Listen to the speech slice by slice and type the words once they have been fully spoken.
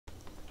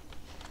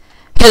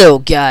Hello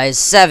guys,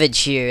 Savage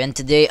here, and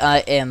today I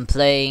am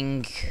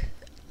playing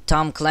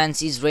Tom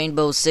Clancy's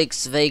Rainbow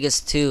Six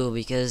Vegas 2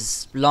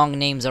 because long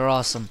names are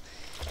awesome.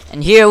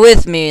 And here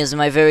with me is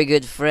my very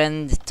good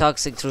friend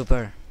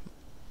Toxictrooper.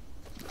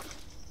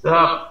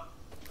 Sup?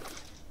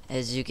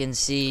 As you can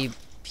see,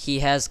 he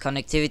has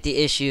connectivity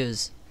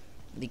issues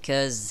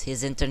because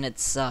his internet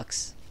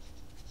sucks.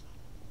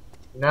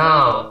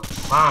 No,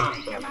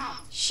 mom.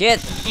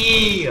 Shit!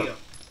 Yeah.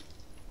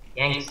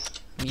 Gangsta.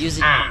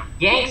 Music.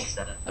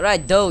 Gangsta.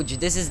 Alright, Doge,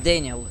 this is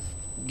Daniel.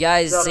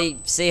 Guys,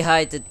 say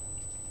hi to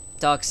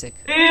Toxic.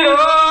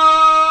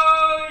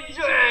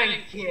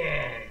 Jenkins.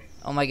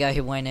 Oh my god,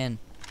 he went in.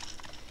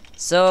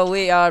 So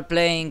we are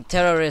playing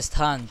Terrorist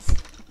Hunt.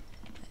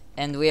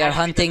 And we are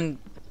hunting...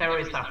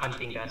 Terrorists are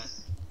hunting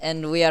us.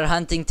 And we are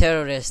hunting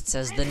terrorists,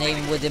 as the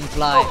name would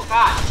imply. Oh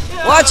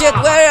god. Watch it!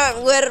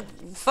 Where...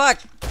 Fuck!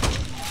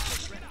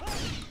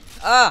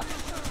 Ah!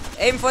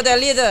 Aim for the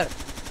leader!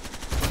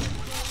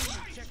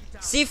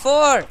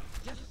 C4!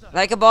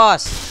 Like a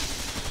boss.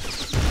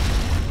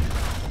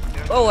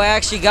 Oh, I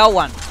actually got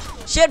one.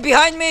 Shit,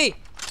 behind me!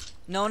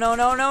 No.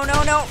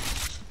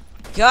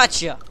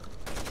 Gotcha.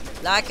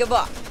 Like a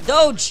boss.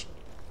 Doge!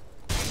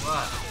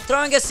 What?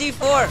 Throwing a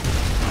C4.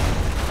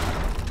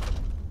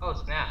 Oh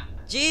snap.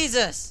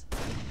 Jesus!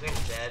 We're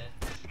dead.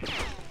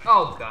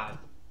 Oh god.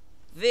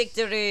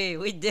 Victory!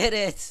 We did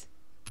it!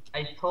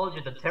 I told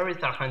you the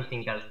terrorists are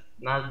hunting us,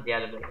 not the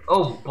other way.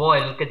 Oh boy,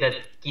 look at that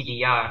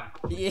KDR.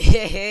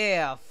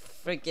 Yeah!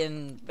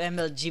 Freaking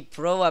MLG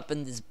Pro up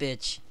in this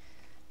bitch.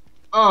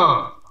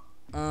 I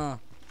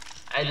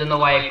don't know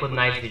why I put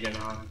night vision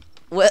on.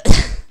 What?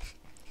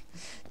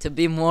 To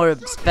be more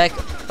spec.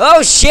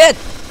 Oh shit!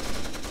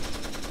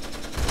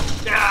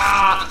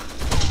 Ah!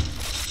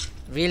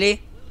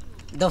 Really?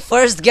 The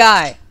first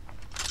guy!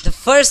 The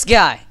first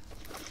guy!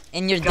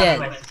 And you're Got dead.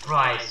 by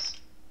surprise.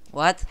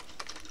 What?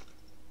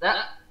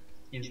 That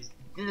is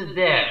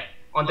there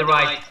on the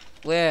right.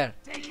 Where?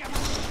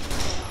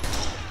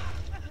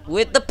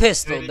 With the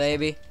pistol,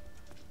 baby.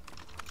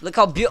 Look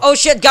how oh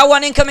shit, got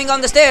one incoming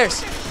on the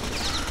stairs!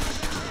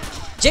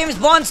 James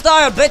Bond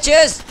style,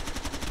 bitches!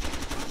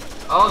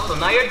 Oh, so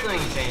now you're doing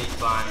James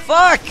Bond.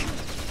 Fuck!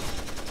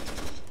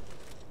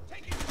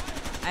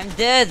 I'm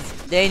dead,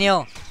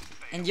 Daniel.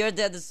 And you're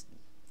dead as...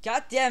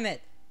 God damn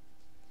it.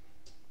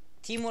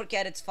 Teamwork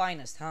at its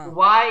finest, huh?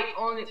 Why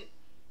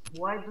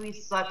do we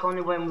suck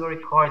only when we're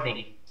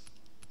recording?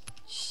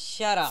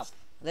 Shut up.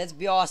 Let's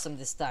be awesome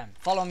this time.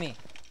 Follow me.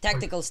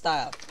 Tactical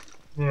style.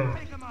 Yeah.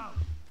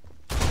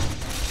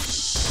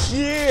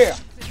 Yeah!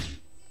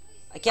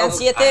 I can't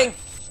see a thing.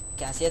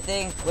 Can't see a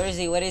thing. Where is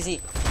he? Where is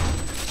he?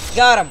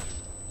 Got him.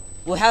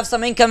 We have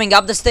some incoming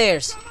up the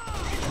stairs.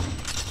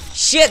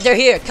 Shit, they're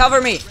here.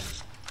 Cover me.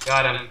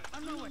 Got him.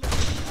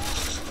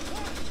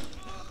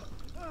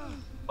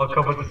 I'll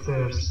cover the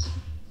stairs.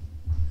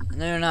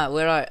 No, you're not.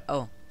 Where are...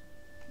 Oh.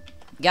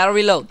 Gotta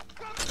reload.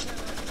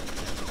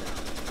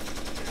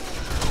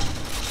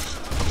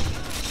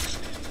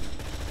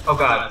 Oh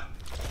god.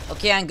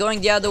 Okay, I'm going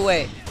the other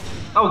way.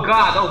 Oh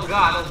god, oh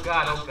god, oh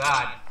god, oh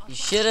god. You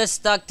should have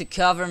stuck to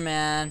cover,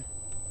 man.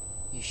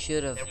 You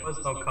should have. There was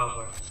no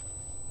cover.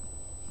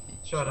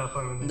 Shut up,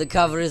 I'm in The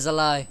cover is a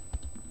lie.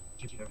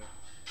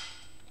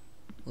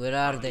 Where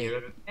are they?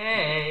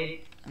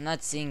 Hey. I'm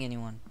not seeing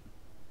anyone.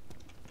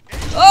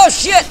 Oh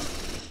shit!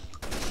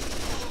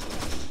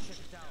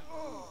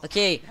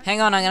 Okay,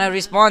 hang on, I'm gonna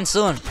respawn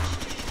soon.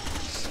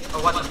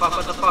 Oh, what the fuck,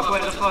 what the fuck,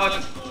 what the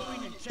fuck?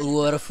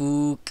 What a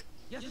fook.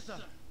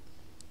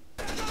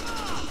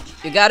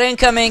 You got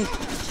incoming.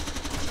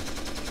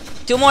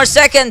 2 more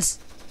seconds.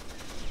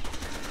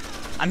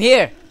 I'm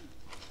here.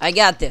 I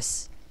got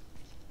this.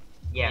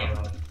 Yeah,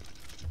 right.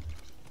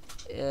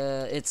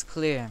 It's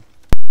clear.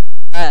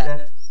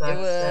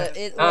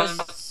 It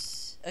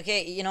was...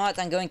 Okay, you know what?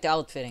 I'm going to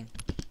outfitting.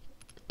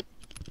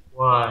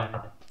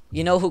 What?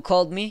 You know who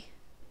called me?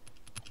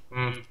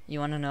 Hmm. You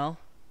wanna know?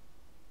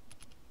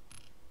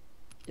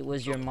 It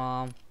was your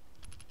mom.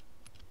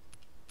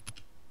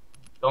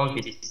 Don't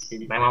be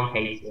silly, my mom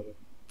hates you.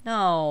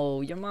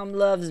 No, your mom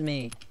loves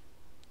me.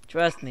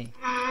 Trust me.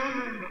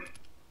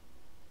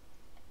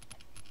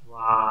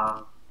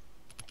 Wow.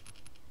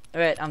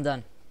 Alright, I'm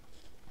done.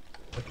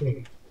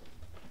 Okay.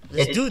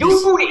 Let's do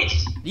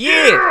this.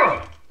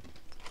 Yeah!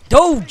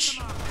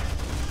 Doge!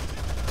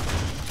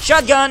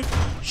 Shotgun!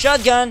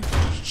 Shotgun!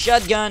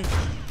 Shotgun!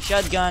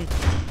 Shotgun!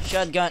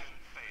 Shotgun!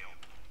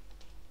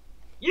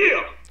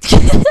 Yeah!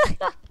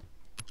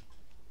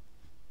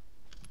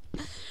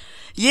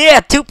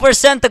 Yeah!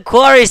 2%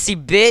 accuracy,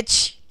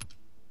 bitch!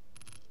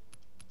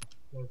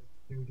 Let's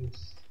do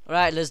this.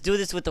 Alright, let's do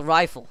this with the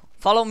rifle.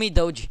 Follow me,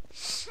 Doge.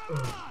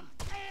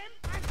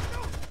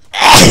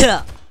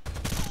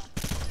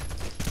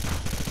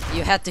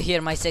 You had to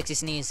hear my sexy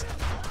sneeze.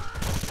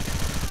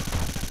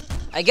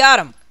 I got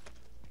him!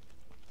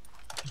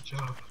 Good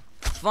job.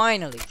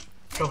 Finally.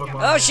 Cover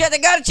my Oh shit, I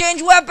gotta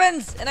change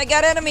weapons! And I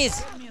got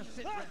enemies!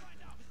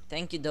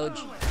 Thank you,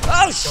 Doge.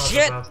 Oh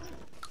shit!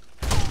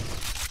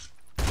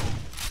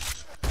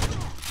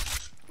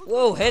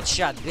 Whoa,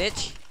 headshot,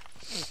 bitch.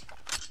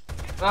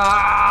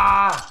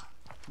 Ah!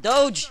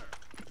 Doge!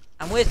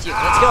 I'm with you.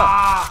 Let's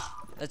go.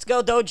 Let's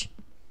go, Doge.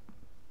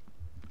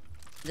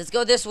 Let's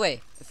go this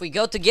way. If we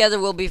go together,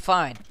 we'll be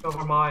fine.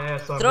 Cover my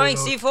ass. Throwing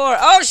C4.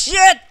 Oh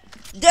shit!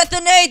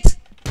 Detonate!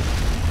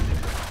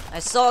 I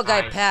saw a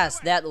guy Nice. pass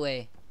that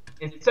way.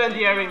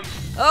 Incendiary.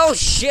 Oh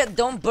shit!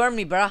 Don't burn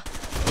me, bruh.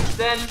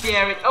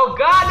 Incendiary. Oh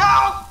god,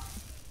 no!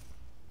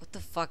 What the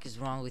fuck is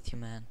wrong with you,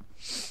 man?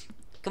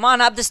 Come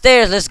on, up the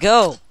stairs. Let's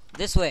go.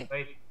 This way.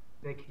 Wait,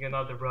 taking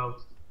another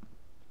route.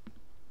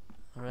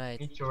 Alright.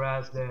 Get your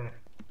ass there.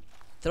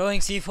 Throwing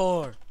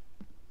C4.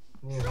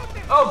 Yeah.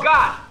 Oh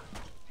god!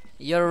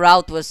 Your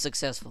route was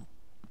successful.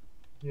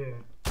 Yeah.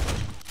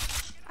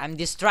 I'm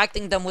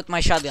distracting them with my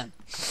shotgun.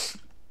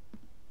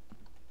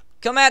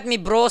 Come at me,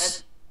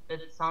 bros. That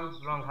sounds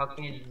wrong. How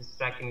can you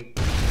distract me with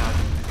the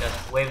shotgun?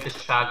 Just wave the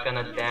shotgun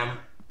at them.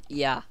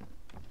 Yeah.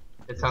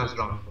 That sounds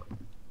wrong.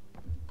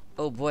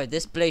 Oh boy,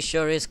 this place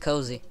sure is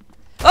cozy.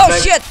 Oh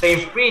But shit!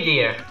 Stay free,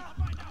 dear.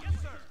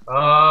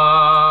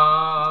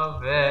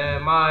 Ave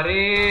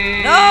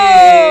Maria.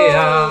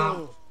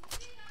 No!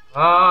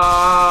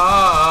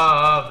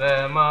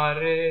 Ave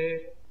Maria.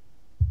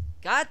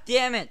 God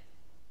damn it!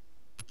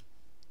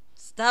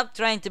 Stop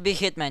trying to be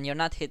Hitman. You're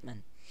not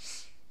Hitman.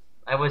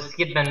 I was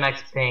Hitman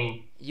Max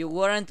Payne. You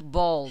weren't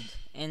bald,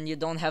 and you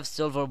don't have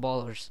silver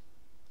ballers.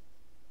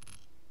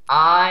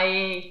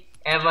 I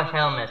have a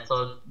helmet,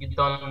 so you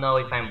don't know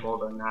if I'm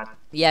bald or not.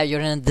 Yeah, you're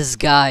in a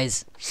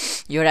disguise.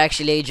 You're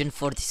actually Agent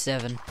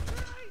 47.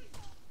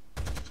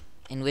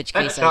 In which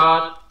case,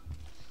 Headshot.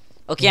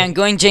 okay, I'm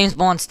going James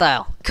Bond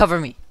style. Cover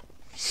me.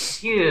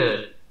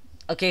 Dude.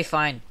 Okay,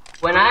 fine.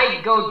 When I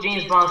go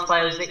James Bond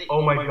style, you say,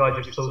 "Oh my god,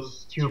 you're so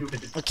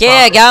stupid."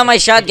 Okay, I got my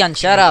shotgun.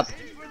 Shut up.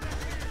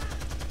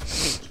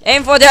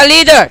 Aim for their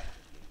leader.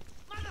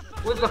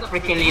 Who's the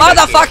freaking leader?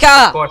 Motherfucker!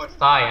 Here? Of course,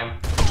 I am.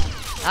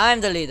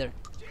 I'm the leader.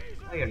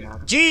 No, you're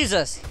not.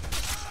 Jesus.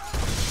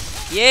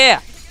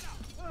 Yeah.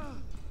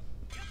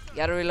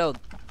 Gotta reload.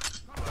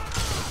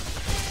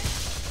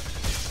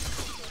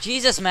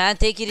 Jesus, man,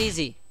 take it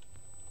easy.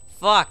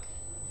 Fuck.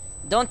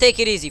 Don't take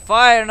it easy.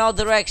 Fire in all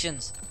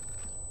directions.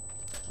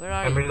 Where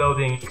are I'm you?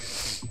 reloading.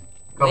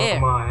 Where? Cover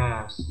my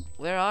ass.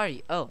 Where are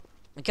you? Oh,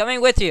 I'm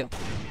coming with you.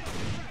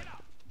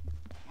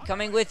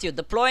 Coming with you.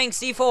 Deploying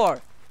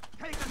C4.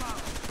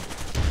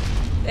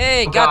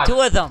 Hey, Oh, got God.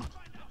 2 of them.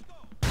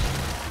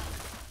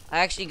 I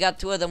actually got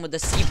 2 of them with the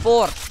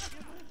C4.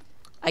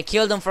 I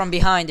killed them from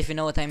behind, if you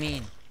know what I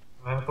mean.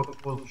 I have a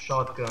full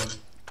shotgun.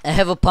 I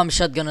have a pump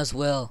shotgun as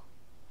well.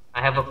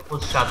 I have a full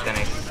shotgun.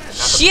 Not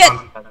Shit! A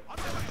pump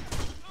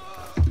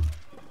shotgun.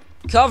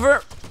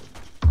 Cover.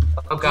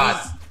 Oh god.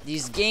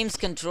 These games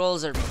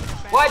controls are.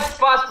 White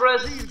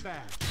phosphorus!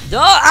 No!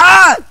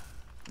 Ah!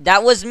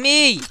 That was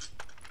me.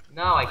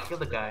 No, I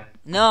killed the guy.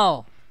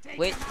 No.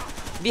 Wait.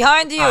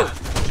 Behind you.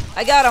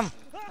 I got him.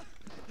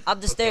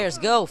 Up the stairs.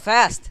 Go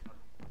fast.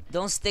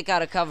 Don't stick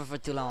out of cover for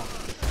too long.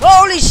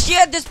 Holy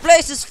shit! This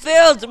place is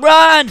filled.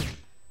 Run!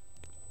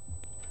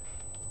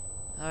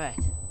 All right.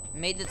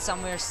 Made it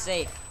somewhere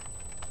safe.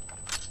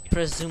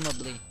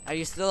 Presumably. Are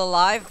you still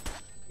alive?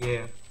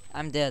 Yeah.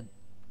 I'm dead.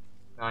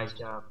 Nice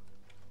job.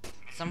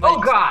 Somebody.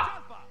 Oh god!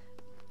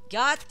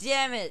 God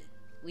damn it!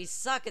 We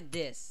suck at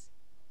this.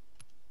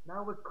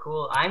 Now we're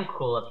cool. I'm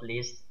cool at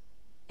least.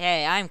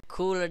 Hey, I'm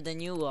cooler than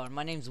you are.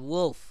 My name's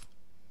Wolf.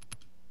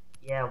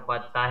 Yeah,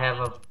 but I have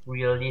a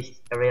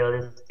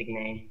realistic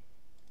name.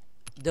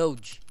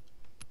 Doge.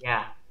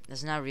 Yeah.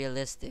 That's not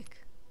realistic.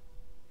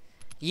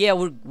 Yeah,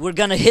 we're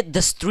gonna hit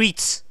the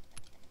streets.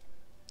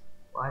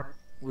 What?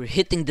 We're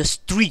hitting the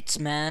streets,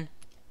 man.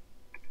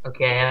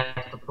 Okay, I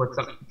have to put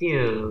some.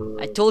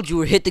 Dude. I told you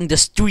we're hitting the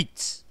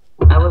streets.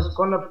 I was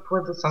gonna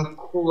put some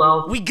cool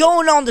out. We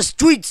going on the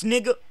streets,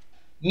 nigga.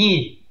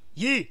 Yeah.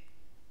 Yeah.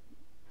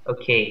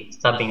 Okay,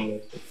 stop being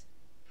racist.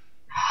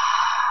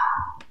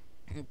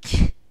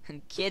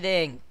 I'm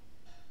kidding.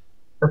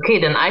 Okay,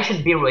 then I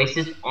should be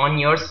racist on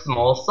your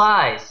small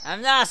size.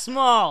 I'm not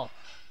small.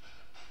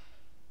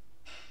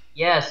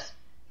 Yes.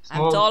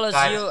 I'm tall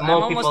as you.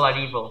 Small people are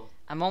evil.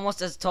 I'm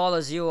almost as tall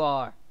as you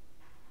are.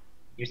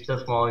 You're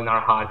still small in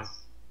our hearts.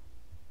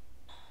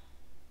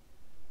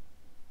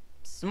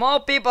 Small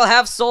people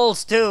have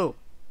souls too.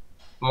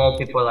 Small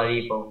people are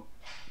evil.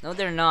 No,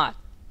 they're not.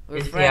 We're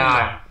Yes, they friendly.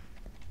 are.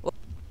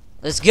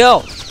 Let's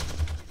go.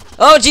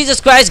 Oh, Jesus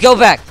Christ, go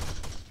back.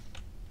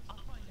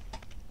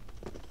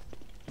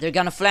 They're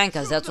gonna flank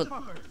us, that's what.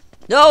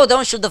 No,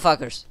 don't shoot the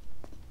fuckers.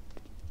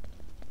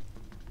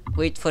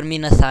 Wait for me,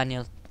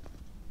 Nathaniel.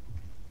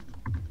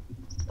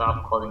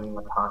 Stop calling me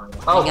Matanya.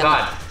 Oh gonna-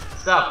 god,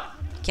 stop.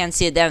 Can't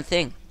see a damn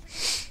thing.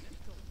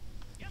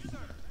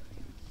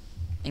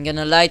 I'm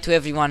gonna lie to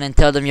everyone and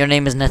tell them your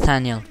name is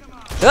Nathaniel.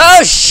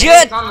 Oh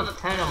shit! It's not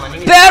Nathaniel, my name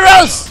is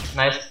Barrels! Daniel.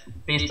 Nice,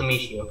 pleased to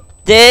meet you.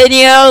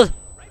 Daniel!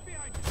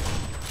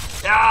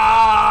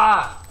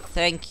 Ah!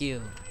 Thank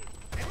you.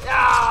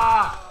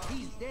 Ah!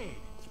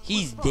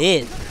 He's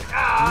dead.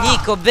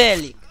 Nico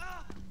Bellic.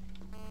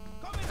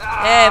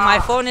 Hey, my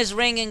phone is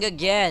ringing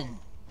again.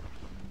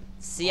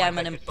 See, Oh, I I'm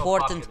an bet you're so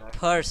important popular.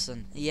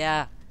 person.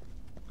 Yeah.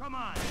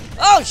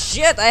 Oh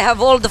shit! I have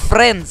all the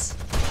friends.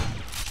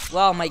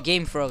 Wow, my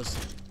game froze.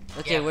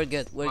 Okay, Yeah, we're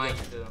good. We're mine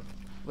good. too.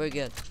 We're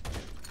good.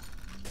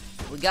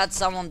 We got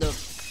some on the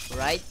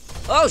right.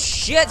 Oh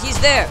shit! He's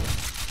there.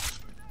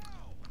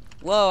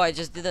 Whoa! I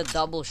just did a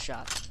double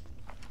shot.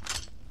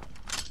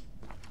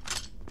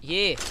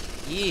 Yeah.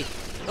 Yeah.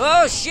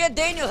 Oh shit!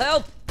 Daniel,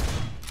 help!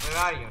 Where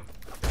are you?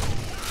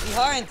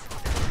 Behind.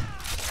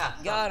 Yeah,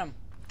 Got him.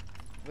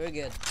 We're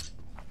good.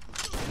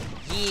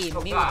 Yeah,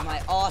 Oh, me God. with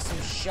my awesome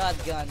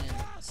shotgun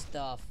and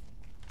stuff.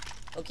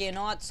 Okay, you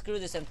know what? Screw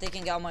this. I'm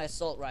taking out my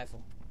assault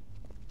rifle.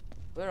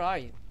 Where are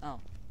you? Oh,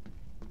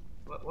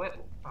 What?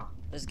 Oh,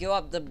 let's go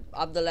up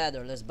the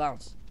ladder. Let's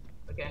bounce.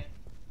 okay.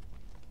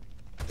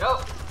 Go.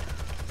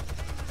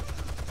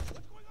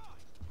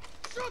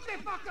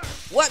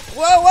 What?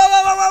 Whoa! Whoa!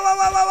 Whoa! Whoa! Whoa!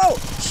 Whoa! Whoa!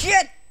 Whoa!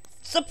 Shit!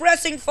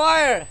 Suppressing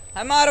fire.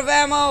 I'm out of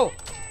ammo.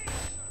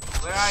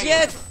 Where are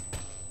Shit! you?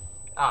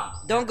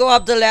 Ah. Don't go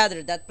up the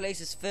ladder. That place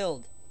is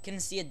filled.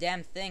 Couldn't see a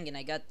damn thing, and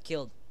I got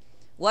killed.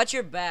 Watch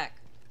your back,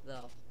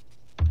 though.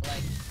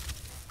 Like,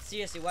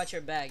 seriously, watch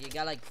your back. You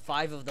got like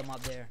 5 of them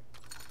up there.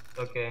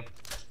 Okay.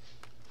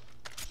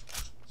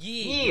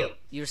 Yeah.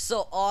 You're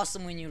so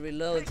awesome when you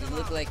reload. You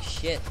look like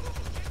shit.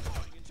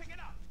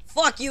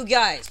 Fuck you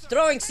guys.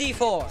 Throwing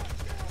C4.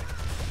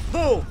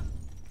 Boom.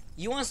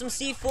 You want some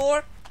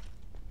C4?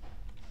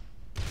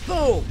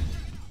 Boom.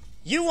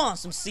 You want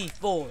some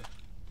C4?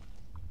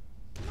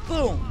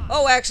 Boom.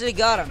 Oh, actually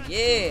got him.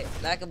 Yeah,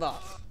 like a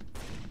boss.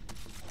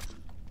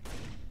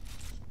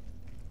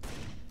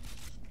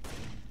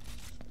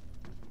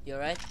 You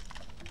alright?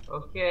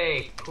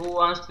 Okay. Who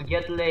wants to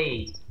get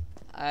laid?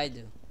 I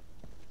do.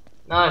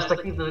 No, I was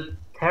talking to the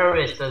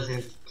terrorists as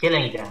in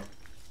killing them.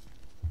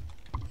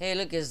 Hey,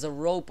 look, there's a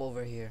rope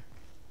over here.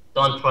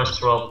 Don't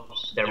trust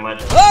ropes, they're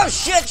murder. Oh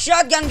shit,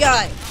 shotgun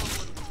guy!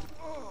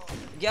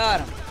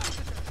 Got him.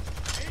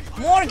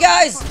 More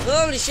guys!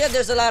 Holy shit,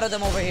 there's a lot of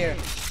them over here.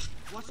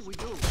 What do we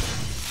do?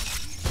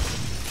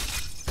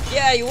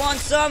 Yeah, you want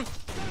some?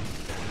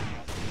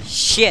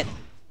 Shit.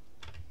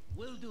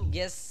 Will do.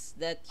 Guess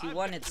that you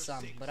wanted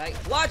some, but I...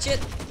 Watch it!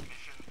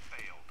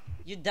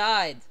 You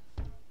died.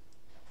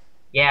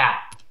 Yeah.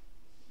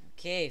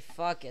 Okay,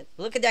 fuck it.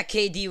 Look at that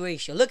KD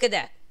ratio. Look at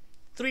that.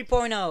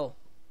 3.0.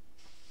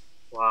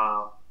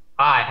 Wow.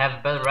 Ah, I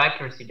have better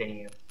accuracy than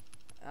you.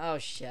 Oh,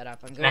 shut up.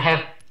 I'm And going I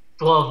have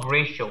 12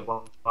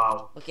 ratio.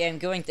 Wow. Okay, I'm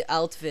going to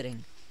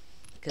outfitting.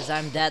 Because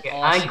I'm that Okay,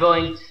 awesome. I'm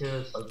going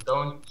to, so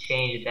don't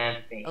change the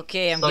damn thing.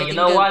 Okay, I'm so getting you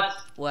know good. what?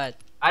 What?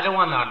 I don't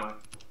want armor.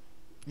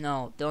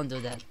 No, don't do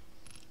that.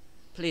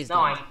 Please No,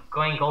 don't. I'm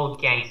going old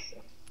gangster.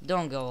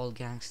 Don't go old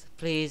gangster.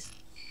 Please.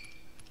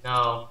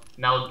 No,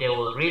 now they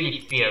will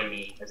really fear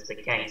me as the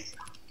gangster.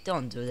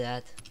 Don't do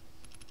that.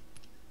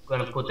 I'm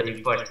gonna put the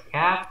reverse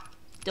cap.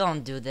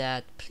 Don't do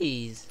that.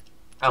 Please.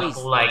 I'll Please.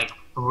 put like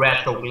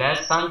retro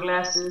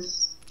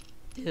sunglasses.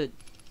 Dude.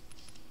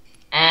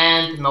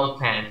 And no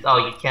pants.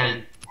 Oh, you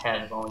can't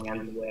have only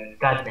underwear.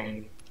 God dang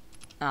it.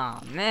 Oh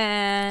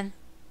man.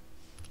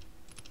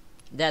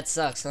 That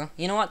sucks, huh?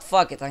 You know what?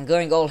 Fuck it. I'm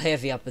going all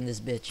heavy up in this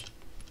bitch.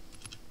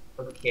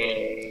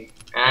 Okay.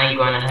 I'm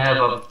gonna have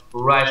a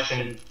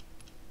Russian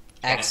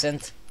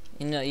Accent.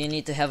 You know, you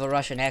need to have a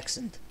Russian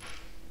accent.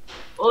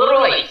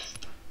 Alright.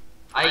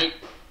 I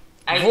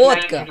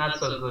Vodka. I'm not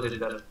so good at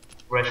the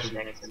Russian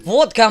accent.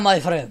 Vodka,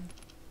 my friend.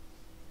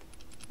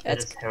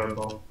 That's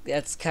terrible.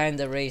 That's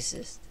kinda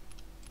racist.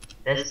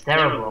 That's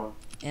terrible.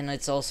 And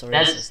it's also racist.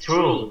 That's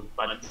true,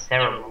 but it's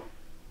terrible.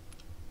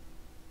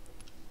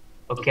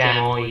 Okay,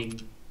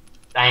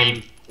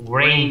 I'm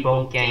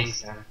rainbow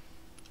gangster.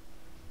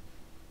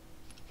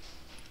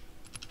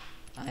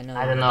 I know.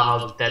 I don't know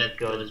how that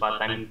goes,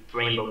 but I'm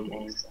rainbow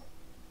gangster.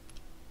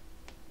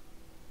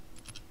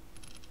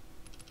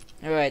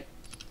 Alright.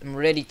 I'm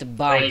ready to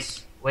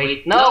bounce.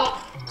 Wait, no!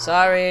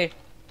 Sorry.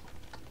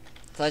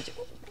 Thought you...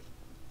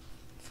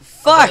 For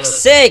fuck's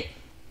sake!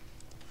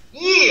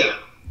 Yeah!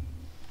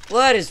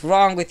 What is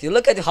wrong with you?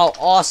 Look at how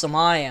awesome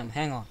I am.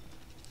 Hang on.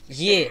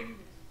 Yeah.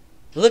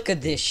 Look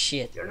at this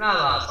shit. You're not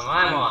awesome,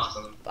 I'm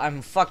awesome.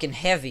 I'm fucking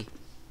heavy.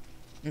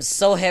 I'm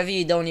so heavy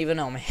you don't even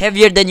know. I'm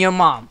heavier than your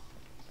mom.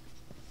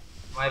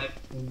 My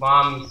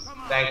mom's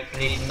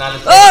actually not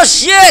a Oh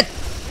shit!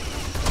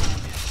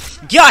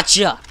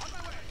 Gotcha!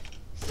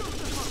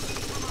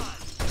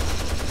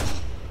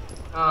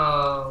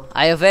 Oh,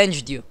 I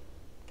avenged you.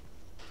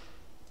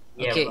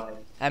 yeah, Okay,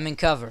 but I'm in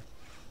cover.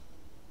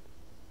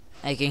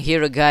 I can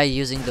hear a guy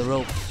using the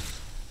rope.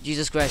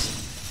 Jesus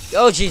Christ.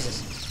 Oh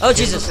Jesus. Oh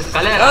Jesus.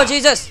 Oh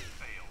Jesus.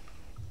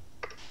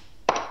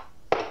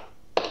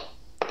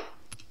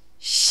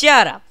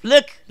 Shut up.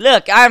 Look,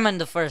 I'm in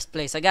the first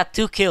place. I got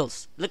 2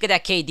 kills. Look at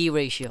that KD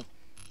ratio.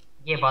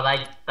 yeah, but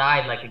I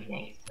died like a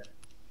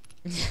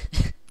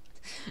gangster.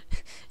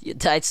 You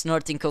died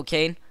snorting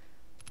cocaine?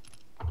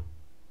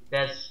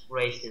 That's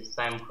racist.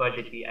 I'm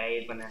Prodigy.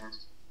 I even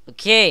asked.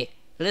 Okay,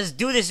 let's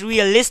do this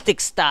realistic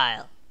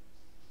style.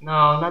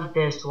 No, not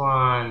this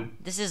one.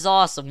 This is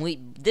awesome.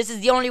 This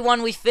is the only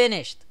one we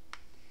finished.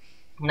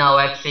 No,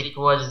 actually, it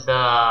was the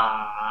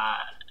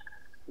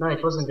No,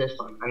 it wasn't this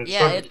one. I'm Yeah,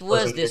 sure it was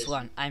wasn't this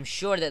one. I'm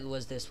sure that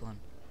was this one.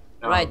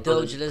 No, Right, it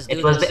Doge, wasn't. let's do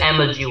It was this. the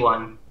MLG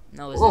one.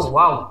 No, it's this Oh one.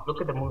 wow! Look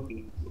at the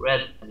movie.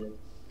 Red.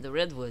 The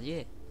Redwood,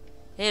 yeah.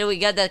 Hey, we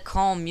got that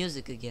calm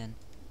music again.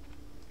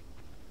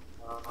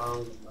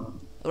 Oh no.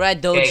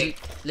 Alright, Doge, Okay,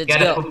 let's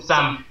gotta go. put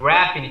some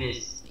rap in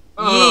this.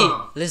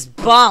 Yeah, let's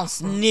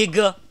bounce,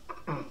 nigga.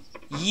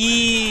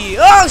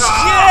 Yeah. Oh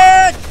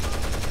shit!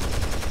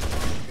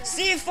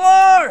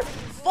 C4!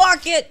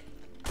 Fuck it!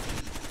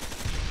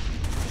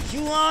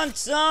 You want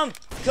some?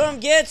 Come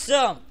get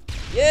some!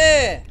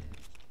 Yeah!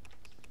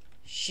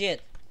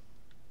 Shit.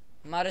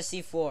 I'm out of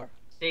C4.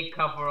 Take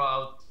cover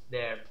out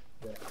there.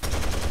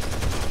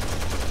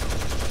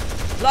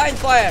 Blind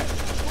fire!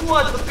 Who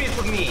wants a piece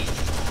of me?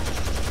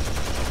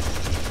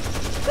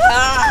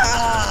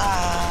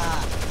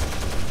 Ah!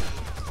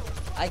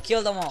 I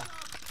killed them all.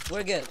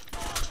 We're good.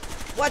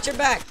 Watch your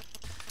back!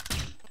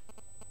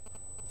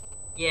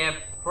 Yeah,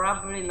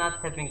 probably not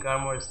having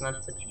armor is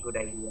not such a good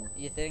idea.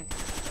 You think?